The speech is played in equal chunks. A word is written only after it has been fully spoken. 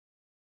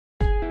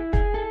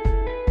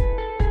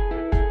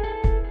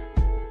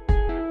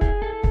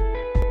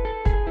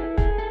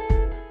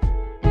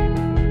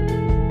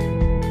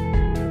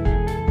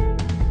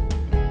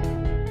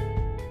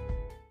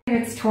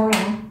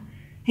tutorial.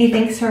 Hey,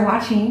 thanks for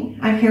watching.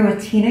 I'm here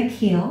with Tina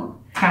Kiel.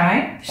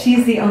 Hi.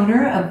 She's the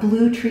owner of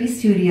Blue Tree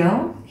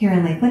Studio here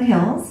in Lakeland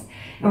Hills.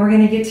 And we're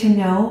going to get to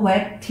know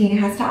what Tina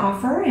has to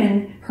offer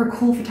and her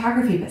cool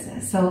photography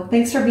business. So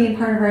thanks for being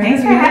part of our interview.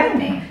 Thanks for having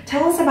me.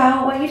 Tell us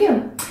about what you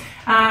do.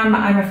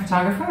 I'm a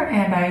photographer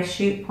and I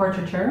shoot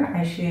portraiture.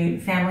 I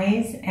shoot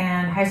families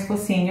and high school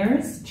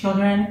seniors,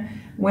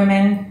 children,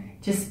 women,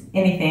 just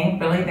anything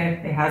really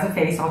that has a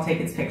face. I'll take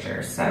its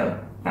pictures. So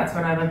that's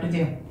what I love to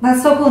do.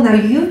 That's so cool. Now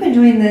you've been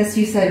doing this,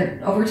 you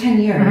said, over 10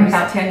 years.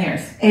 About 10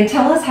 years. And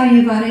tell us how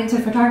you got into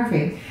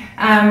photography.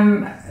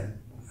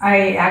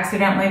 I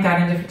accidentally got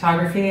into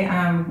photography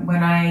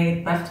when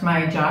I left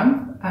my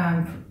job.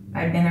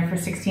 I'd been there for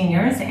 16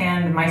 years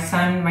and my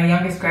son, my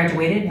youngest,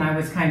 graduated and I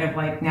was kind of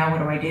like, now what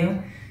do I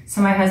do?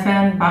 So my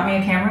husband bought me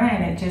a camera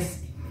and it just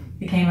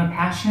became a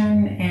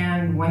passion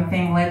and one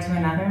thing led to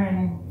another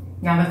and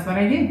now that's what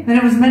I do. And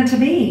it was meant to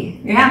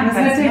be. Yeah,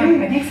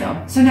 I think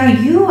so. So now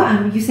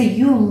you say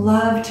you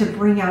love to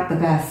bring out the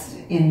best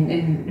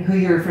in who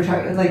you're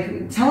photographing.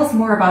 Like, tell us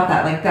more about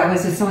that. Like, that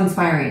was just so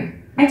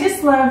inspiring. I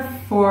just love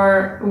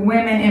for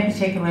women in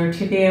particular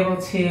to be able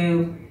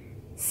to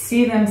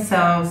see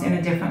themselves in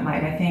a different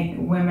light. I think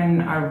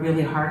women are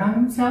really hard on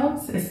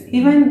themselves,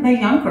 even the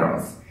young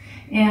girls.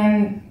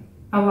 And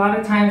a lot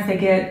of times they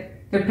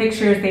get their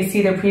pictures, they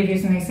see their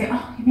previews and they say,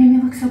 oh, you made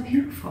me look so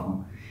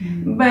beautiful.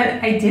 Mm-hmm.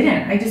 But I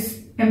didn't. I just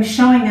am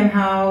showing them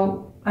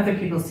how other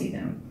people see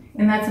them.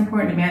 And that's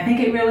important to me. I think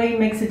it really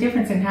makes a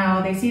difference in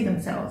how they see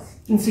themselves.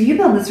 And so you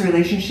build this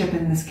relationship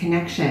and this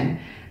connection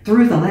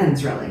through the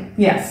lens, really.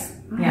 Yes.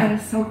 Oh, yeah. That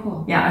is so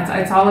cool. Yeah,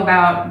 it's all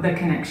about the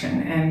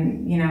connection and,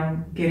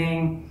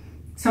 getting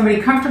somebody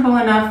comfortable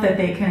enough that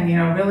they can,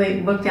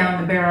 really look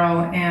down the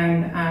barrel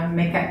and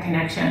make that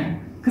connection.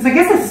 Because I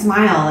guess a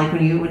smile, like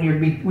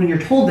when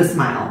you're told to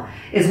smile,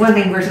 is one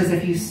thing versus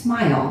if you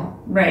smile.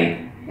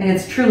 Right. And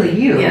it's truly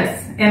you.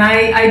 Yes. And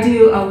I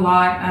do a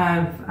lot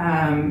of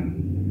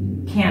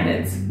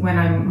candids when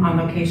I'm on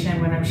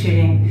location, when I'm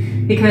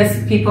shooting,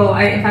 because people,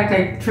 in fact,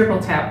 I triple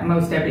tap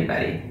most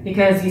everybody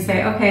because you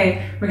say,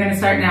 okay, we're going to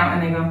start now.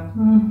 And they go,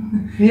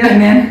 yeah.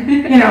 And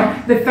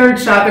then, the third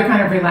shot, they're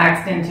kind of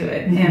relaxed into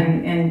it.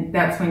 Mm-hmm. And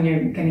that's when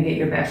you're going to get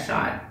your best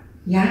shot.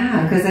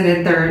 Yeah. Because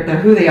they're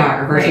who they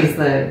are versus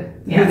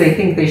who they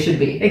think they should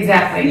be.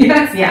 Exactly.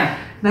 Yes. Yeah.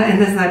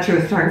 And that's not true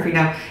with photography.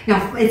 Now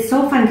it's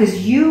so fun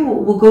because you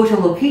will go to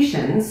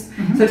locations.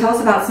 Mm-hmm. So tell us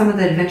about some of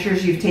the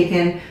adventures you've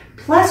taken.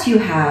 Plus you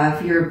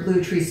have your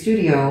Blue Tree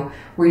Studio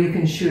where you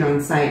can shoot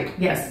on site.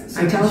 Yes.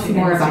 So tell us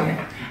more about it.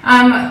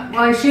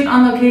 Well, I shoot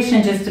on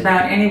location just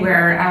about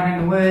anywhere, out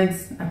in the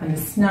woods, up in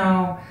the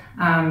snow,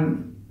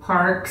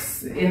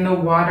 parks, in the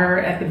water,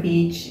 at the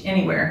beach,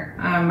 anywhere.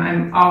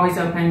 I'm always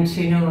open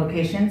to new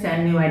locations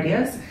and new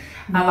ideas.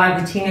 A lot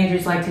of the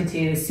teenagers like to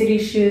do city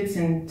shoots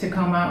in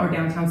Tacoma or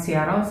downtown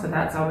Seattle, so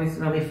that's always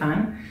really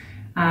fun.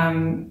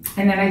 And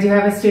then I do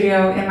have a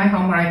studio in my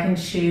home where I can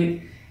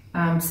shoot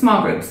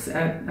small groups,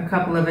 a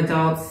couple of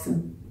adults,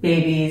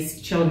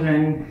 babies,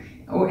 children,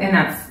 and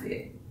that's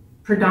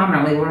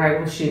predominantly where I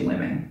will shoot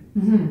women.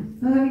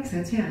 Mm-hmm. Oh, that makes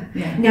sense, yeah.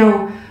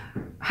 Now,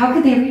 how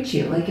could they reach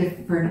you? Like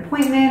for an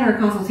appointment or a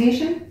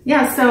consultation?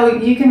 Yeah, so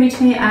you can reach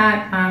me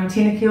at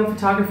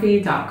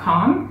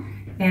tinakielphotography.com.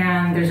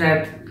 And there's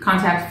a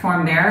contact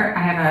form there.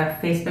 I have a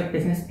Facebook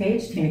business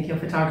page, Tina Kiel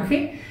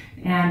Photography,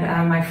 and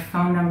my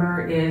phone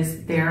number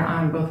is there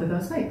on both of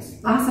those sites.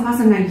 Awesome,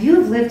 awesome. Now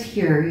you've lived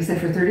here, you said,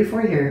 for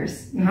 34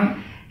 years,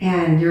 mm-hmm.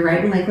 and you're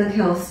right in Lakeland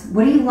Hills.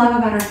 What do you love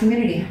about our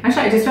community?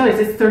 Actually, I just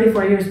realized it's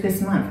 34 years this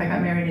month. I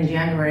got married in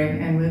January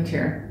and moved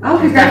here. Oh,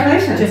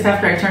 congratulations. Just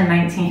after I turned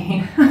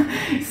 19.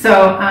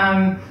 So,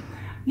 I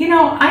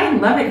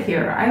love it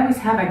here. I always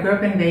have. I grew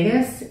up in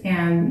Vegas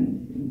and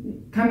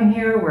coming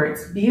here where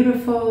it's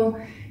beautiful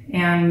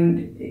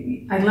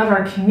and I love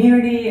our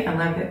community. I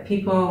love that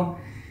people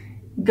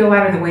go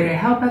out of the way to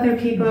help other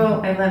people.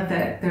 Mm-hmm. I love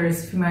that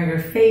there's familiar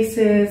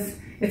faces.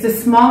 It's a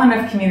small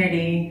enough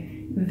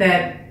community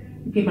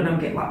that people don't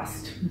get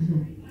lost.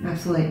 Mm-hmm.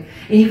 Absolutely.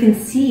 And you can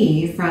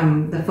see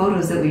from the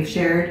photos that we've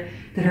shared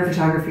that her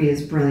photography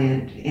is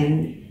brilliant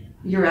and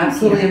you're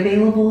absolutely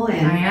available.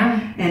 And I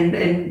am.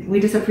 And we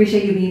just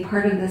appreciate you being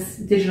part of this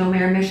Digital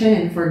Mayor mission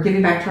and for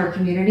giving back to our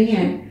community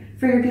and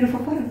for your beautiful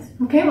photos.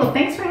 Okay, well,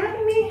 thanks for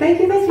having me. Thank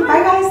you. Bye,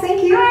 guys.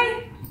 Thank you. Bye.